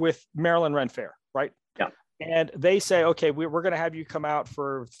contract with Maryland Ren Fair, right? Yeah. And they say, okay, we're going to have you come out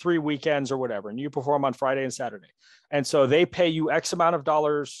for 3 weekends or whatever, and you perform on Friday and Saturday. And so they pay you X amount of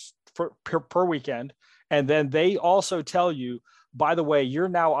dollars per weekend, and then they also tell you, by the way, you're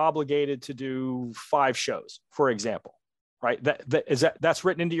now obligated to do 5 shows, for example, right? That's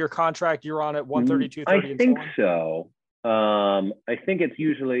written into your contract. You're on at 1:30, 2:30. I think so. I think it's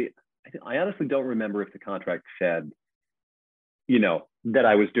usually, I honestly don't remember if the contract said, that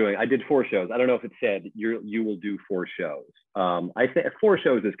I was doing. I did 4 shows. I don't know if it said you will do 4 shows. I think 4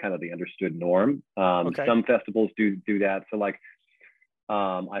 shows is kind of the understood norm. Okay. Some festivals do that. So like,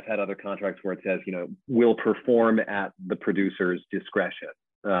 I've had other contracts where it says, will perform at the producer's discretion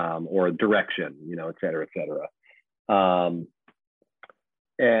or direction, et cetera, et cetera.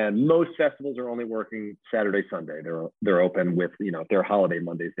 And most festivals are only working Saturday, Sunday. They're open with, if they're holiday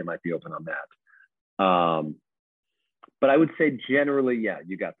Mondays, they might be open on that. But I would say generally, yeah,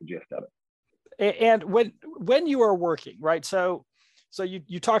 you got the gist of it. And when you are working, right? So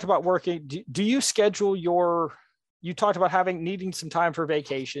you talked about working. Do you schedule you talked about needing some time for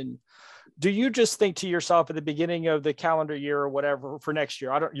vacation. Do you just think to yourself at the beginning of the calendar year or whatever for next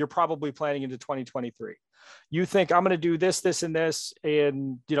year, you're probably planning into 2023. you think I'm going to do this, this, and this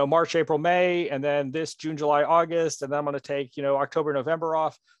in, March, April, May, and then this June, July, August, and then I'm going to take, October, November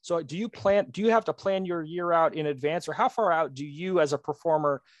off. So do you have to plan your year out in advance, or how far out do you as a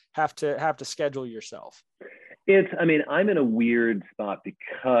performer have to schedule yourself? I'm in a weird spot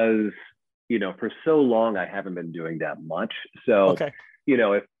because, for so long, I haven't been doing that much. So, okay.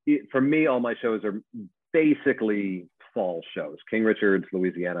 For me, all my shows are basically fall shows, King Richards,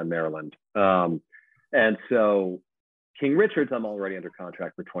 Louisiana, and Maryland. And so King Richards, I'm already under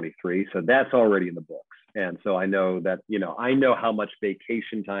contract for 23. So that's already in the books. And so I know that, I know how much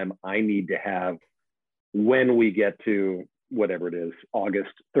vacation time I need to have when we get to whatever it is,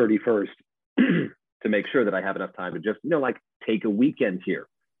 August 31st, to make sure that I have enough time to just, take a weekend here,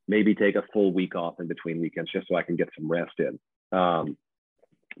 maybe take a full week off in between weekends, just so I can get some rest in.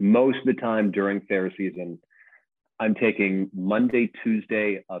 Most of the time during fair season, I'm taking Monday,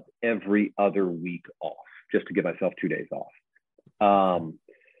 Tuesday of every other week off, just to give myself 2 days off.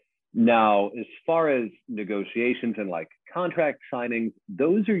 Now, as far as negotiations and contract signings,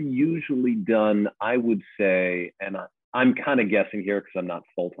 those are usually done, I would say, and I'm kind of guessing here because I'm not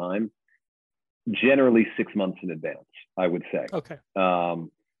full-time, generally 6 months in advance, I would say. Okay.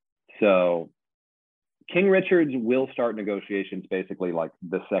 So King Richards will start negotiations basically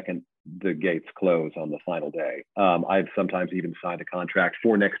the second the gates close on the final day. I've sometimes even signed a contract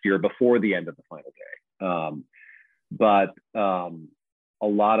for next year before the end of the final day. But a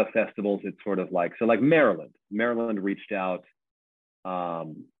lot of festivals, it's sort of Maryland reached out, I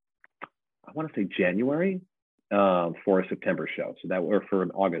want to say January for a September show. Or for an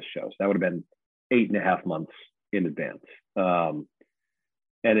August show. So that would have been 8.5 months in advance.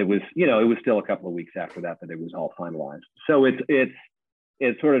 And it was still a couple of weeks after that it was all finalized. So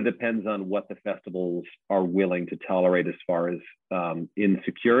it sort of depends on what the festivals are willing to tolerate as far as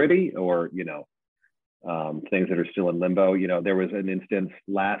insecurity or, things that are still in limbo. There was an instance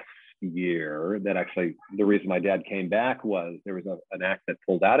last year that actually the reason my dad came back was there was an act that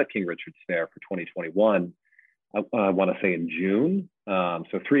pulled out of King Richard's Fair for 2021. I want to say in June.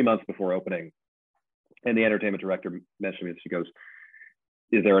 So 3 months before opening. And the entertainment director mentioned me and she goes,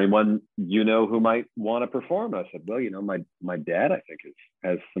 "Is there anyone who might want to perform?" I said, "Well, my dad, I think,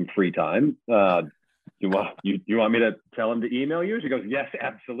 has some free time. You want me to tell him to email you?" She goes, "Yes,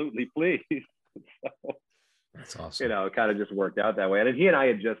 absolutely, please." So, that's awesome. It kind of just worked out that way. And he and I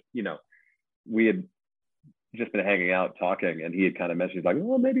had just, we had just been hanging out talking, and he had kind of mentioned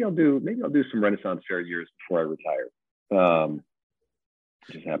well, maybe I'll do some Renaissance Fair years before I retire.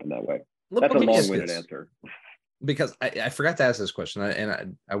 It just happened that way. That's a long-winded answer. Because I forgot to ask this question,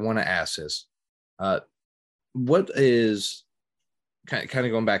 and I want to ask this. What is kind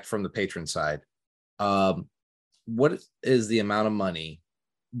of going back from the patron side? What is the amount of money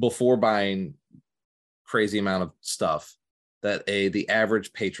before buying crazy amount of stuff that the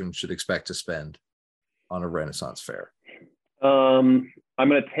average patron should expect to spend on a Renaissance Fair? I'm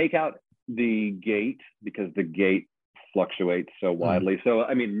going to take out the gate because the gate fluctuates so widely. So,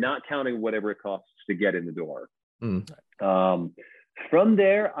 not counting whatever it costs to get in the door. From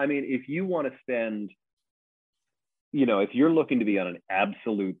there, if you want to spend, if you're looking to be on an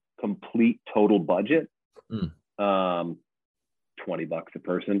absolute complete total budget, $20 a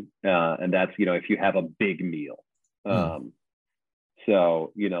person. And that's, if you have a big meal.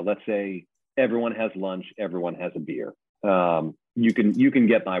 So, let's say everyone has lunch, everyone has a beer. You can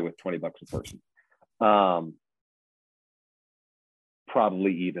get by with $20 a person.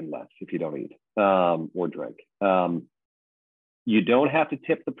 Probably even less if you don't eat or drink. You don't have to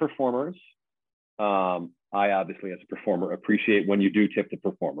tip the performers. I obviously, as a performer, appreciate when you do tip the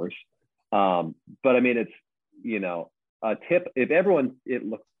performers. But it's, a tip. If everyone,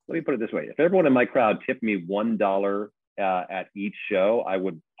 look, let me put it this way: if everyone in my crowd tipped me $1 at each show, I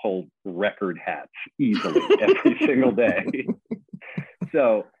would pull record hats easily every single day.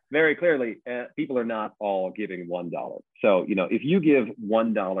 So very clearly, people are not all giving $1. So, if you give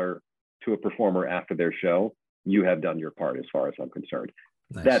 $1 to a performer after their show, you have done your part as far as I'm concerned.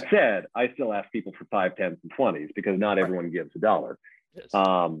 Nice. That said, I still ask people for 5, 10s, and 20s because not everyone gives $1. Yes.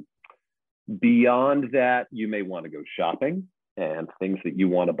 Beyond that, you may want to go shopping, and things that you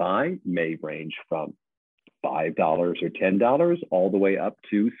want to buy may range from $5 or $10 all the way up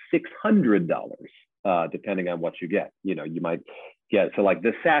to $600, depending on what you get. You might get, so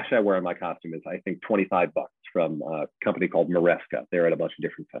the sash I wear in my costume is, I think, $25 from a company called Maresca. They're at a bunch of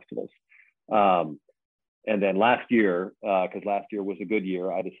different festivals. And then last year, because last year was a good year,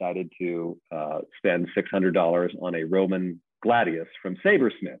 I decided to spend $600 on a Roman gladius from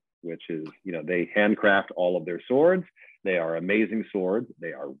Sabersmith, which is, they handcraft all of their swords. They are amazing swords.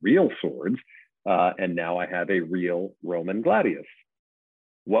 They are real swords. And now I have a real Roman gladius.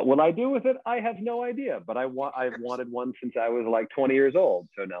 What will I do with it? I have no idea, but I've wanted one since I was like 20 years old.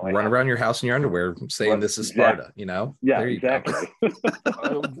 So now I run around your house in your underwear saying this is Sparta, you know? Yeah, there you exactly.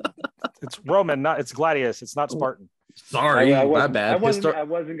 It's Roman, it's gladius. It's not Spartan. Sorry, my bad. I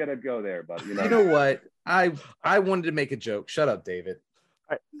wasn't going to go there, but you know what? I wanted to make a joke. Shut up, David.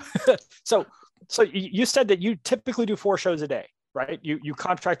 So you said that you typically do 4 shows a day, right? You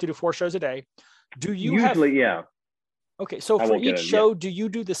contract to do 4 shows a day. Do you usually, yeah. Okay, so for each show, do you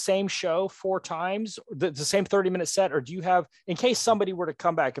do the same show 4 times, the same 30-minute set, or do you have, in case somebody were to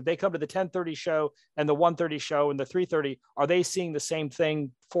come back, if they come to the 10:30 show and the 1:30 show and the 3:30, are they seeing the same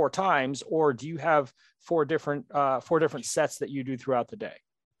thing 4 times, or do you have 4 different sets that you do throughout the day?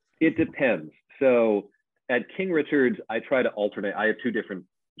 It depends. So at King Richard's, I try to alternate. I have 2 different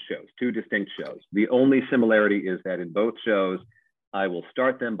shows, 2 distinct shows. The only similarity is that in both shows, I will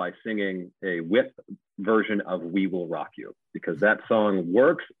start them by singing a whip version of We Will Rock You, because that song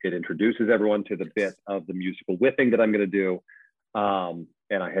works. It introduces everyone to the bit of the musical whipping that I'm going to do. And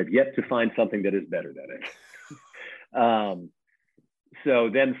I have yet to find something that is better than it. So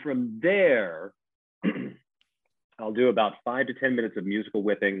then from there, I'll do about 5 to 10 minutes of musical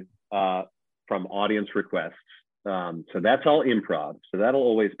whipping from audience requests. So that's all improv. So that'll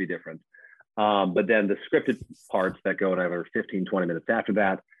always be different. But then the scripted parts that go another 15, 20 minutes after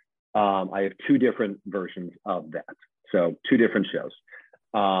that, I have 2 different versions of that. So 2 different shows.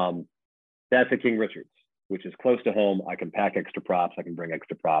 That's at King Richard's, which is close to home. I can pack extra props. I can bring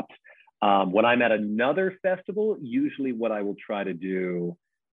extra props. When I'm at another festival, usually what I will try to do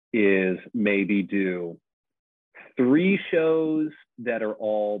is maybe do 3 shows that are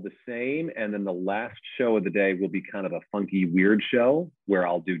all the same. And then the last show of the day will be kind of a funky, weird show where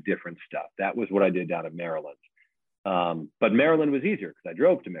I'll do different stuff. That was what I did down in Maryland. But Maryland was easier because I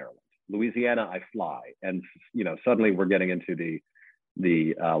drove to Maryland. Louisiana, I fly. And, you know, suddenly we're getting into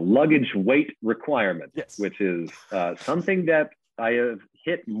the luggage weight requirement, yes, which is something that I have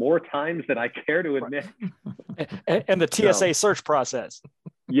hit more times than I care to admit. And the TSA search process.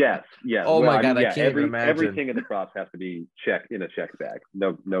 Yes, yes. Oh my God, I can't even imagine. Everything in the props has to be checked in a check bag.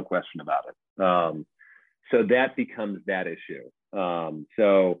 No question about it. So that becomes that issue.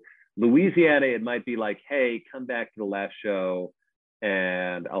 So Louisiana, it might be like, hey, come back to the last show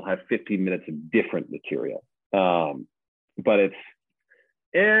and I'll have 15 minutes of different material. But it's,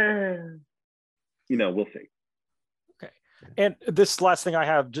 you know, we'll see. Okay. And this last thing I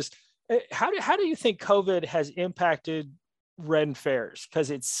have, just how do you think COVID has impacted Ren fairs?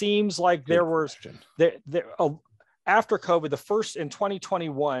 Because it seems like there after COVID, the first in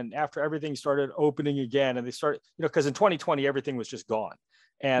 2021, after everything started opening again, and they started, you know, because in 2020 everything was just gone,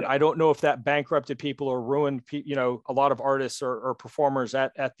 and I don't know if that bankrupted people or ruined, you know, a lot of artists or performers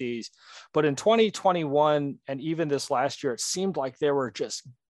at these, but in 2021 and even this last year, it seemed like there were just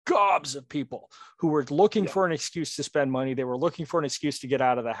gobs of people who were looking for an excuse to spend money. They were looking for an excuse to get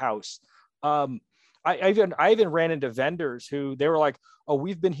out of the house. I even ran into vendors who they were like, oh,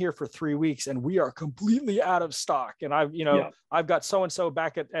 we've been here for 3 weeks and we are completely out of stock. And I've got so-and-so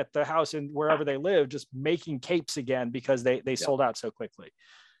back at the house and wherever they live, just making capes again because they sold out so quickly.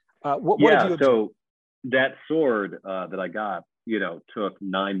 What have you observed? So that sword that I got, you know, took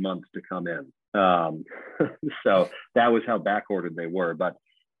 9 months to come in. So that was how backordered they were. But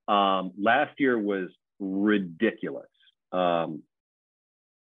last year was ridiculous.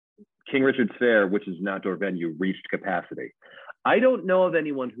 King Richard's Fair, which is an outdoor venue, reached capacity. I don't know of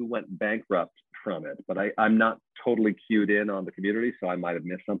anyone who went bankrupt from it, but I'm not totally cued in on the community, so I might have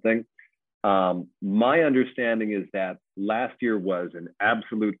missed something. My understanding is that last year was an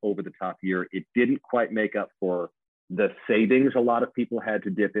absolute over-the-top year. It didn't quite make up for the savings a lot of people had to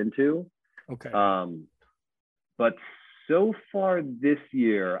dip into. Okay. But so far this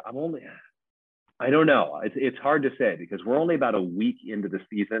year, I don't know. It's hard to say because we're only about a week into the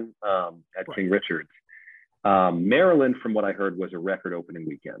season at King Richard's. Maryland, from what I heard, was a record opening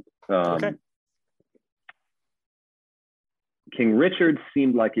weekend. Okay. King Richard's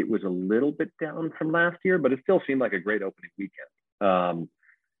seemed like it was a little bit down from last year, but it still seemed like a great opening weekend.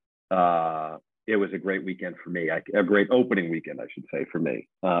 It was a great weekend for me. A great opening weekend, I should say, for me.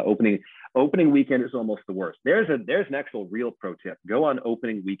 Opening weekend is almost the worst. There's an actual real pro tip. Go on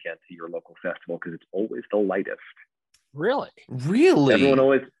opening weekend to your local festival because it's always the lightest. Really? Everyone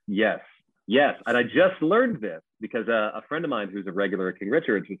always, yes. And I just learned this because a friend of mine who's a regular at King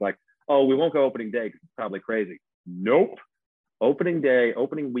Richard's was like, oh, we won't go opening day because it's probably crazy. Nope. Opening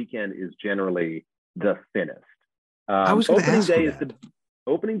weekend is generally the thinnest. I was going to ask you that.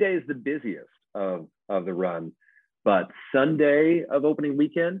 Opening day is the busiest of the run, but Sunday of opening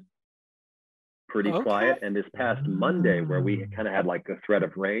weekend, pretty quiet. And this past Monday, where we kind of had like a threat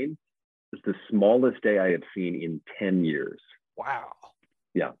of rain, was the smallest day I have seen in 10 years. Wow.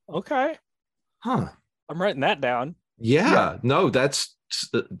 Yeah. Okay. Huh. I'm writing that down. Yeah. No, that's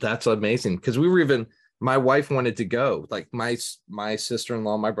amazing. Because we were even, my wife wanted to go, like my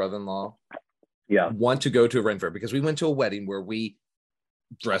sister-in-law, my brother-in-law, want to go to a Ren Fair, because we went to a wedding where we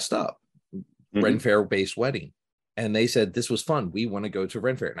dressed up, Ren Fair based wedding. And they said, this was fun. We want to go to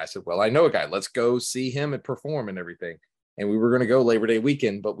Ren Fair. And I said, well, I know a guy. Let's go see him and perform and everything. And we were going to go Labor Day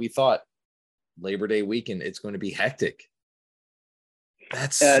weekend, but we thought Labor Day weekend, it's going to be hectic.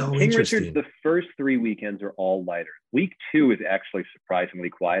 That's so King interesting. Richard's, the first 3 weekends are all lighter. Week 2 is actually surprisingly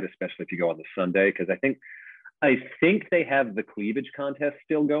quiet, especially if you go on the Sunday, because I think they have the cleavage contest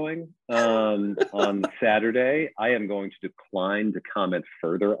still going on Saturday. I am going to decline to comment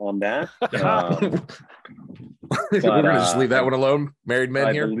further on that. We're going to just leave that one alone. Married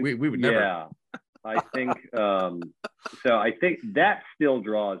men here, we would never. Yeah, I think so. I think that still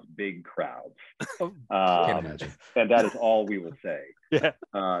draws big crowds. Can't imagine. And that is all we will say. Yeah.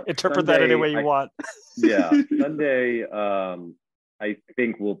 Interpret Sunday, that any way you want. Yeah. Sunday, I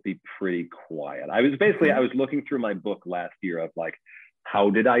think will be pretty quiet. I was looking through my book last year of like, how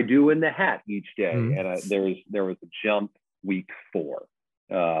did I do in the hat each day? And there was a jump week 4.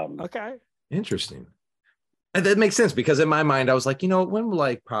 Okay. Interesting. And that makes sense, because in my mind, I was like, when will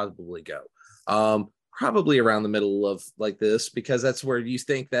I probably go? Probably around the middle of like this, because that's where you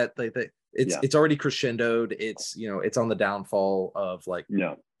think that it's already crescendoed. It's, it's on the downfall of like,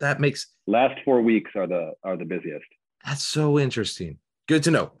 that makes last 4 weeks are the busiest. That's so interesting. Good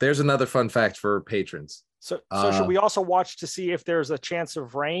to know. There's another fun fact for patrons. So should we also watch to see if there's a chance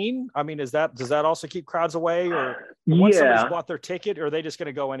of rain? I mean, does that also keep crowds away, or once somebody's bought their ticket, or are they just going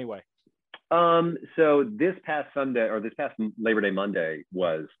to go anyway? So this past Sunday, or this past Labor Day Monday,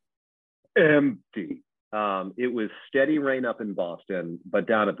 was empty. It was steady rain up in Boston, but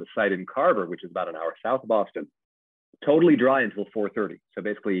down at the site in Carver, which is about an hour south of Boston, totally dry until 4:30. So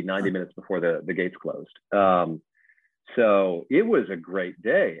basically 90 minutes before the gates closed. So it was a great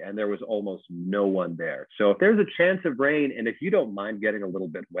day, and there was almost no one there. So if there's a chance of rain, and if you don't mind getting a little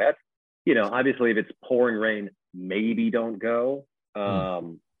bit wet, obviously if it's pouring rain, maybe don't go.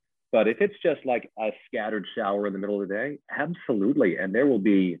 But if it's just like a scattered shower in the middle of the day, absolutely. And there will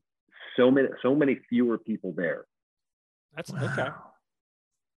be so many fewer people there. That's okay.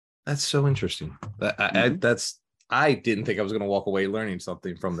 That's so interesting. I didn't think I was going to walk away learning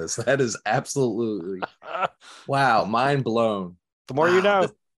something from this. That is absolutely, wow, mind blown. The more you know.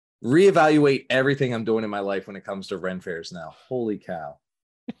 Reevaluate everything I'm doing in my life when it comes to Ren Fairs now. Holy cow.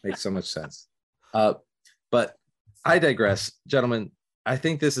 Makes so much sense. But I digress. Gentlemen, I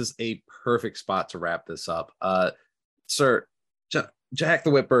think this is a perfect spot to wrap this up. Sir, Jack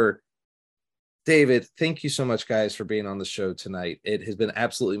the Whipper, David, thank you so much, guys, for being on the show tonight. It has been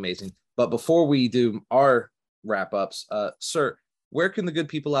absolutely amazing. But before we do our wrap-ups, sir, where can the good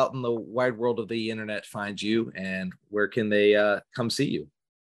people out in the wide world of the internet find you, and where can they come see you?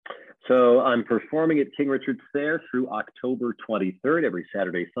 So I'm performing at King Richard's Fair through October 23rd, every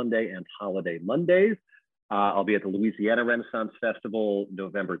Saturday, Sunday, and holiday Mondays. I'll be at the Louisiana Renaissance Festival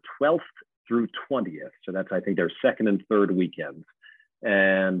November 12th through 20th. So that's, I think, their second and third weekends.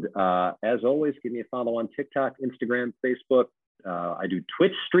 And as always, give me a follow on TikTok, Instagram, Facebook. I do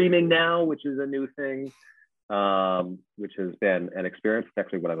Twitch streaming now, which is a new thing, which has been an experience. It's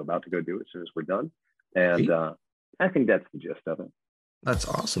actually what I'm about to go do as soon as we're done. And I think that's the gist of it. That's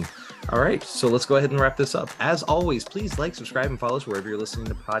awesome. All right, so let's go ahead and wrap this up. As always, please like, subscribe, and follow us wherever you're listening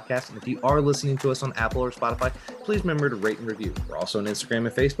to podcasts. And if you are listening to us on Apple or Spotify, please remember to rate and review. We're also on Instagram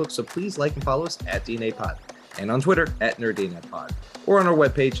and Facebook, so please like and follow us at DNA Pod, and on Twitter at NerdDNAPod, or on our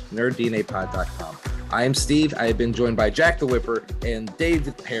webpage, nerddnapod.com. I am Steve. I have been joined by Jack the Whipper and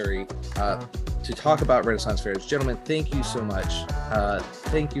David Perry to talk about Renaissance Fairs. Gentlemen, thank you so much.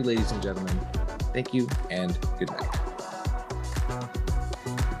 Thank you, ladies and gentlemen. Thank you, and good night.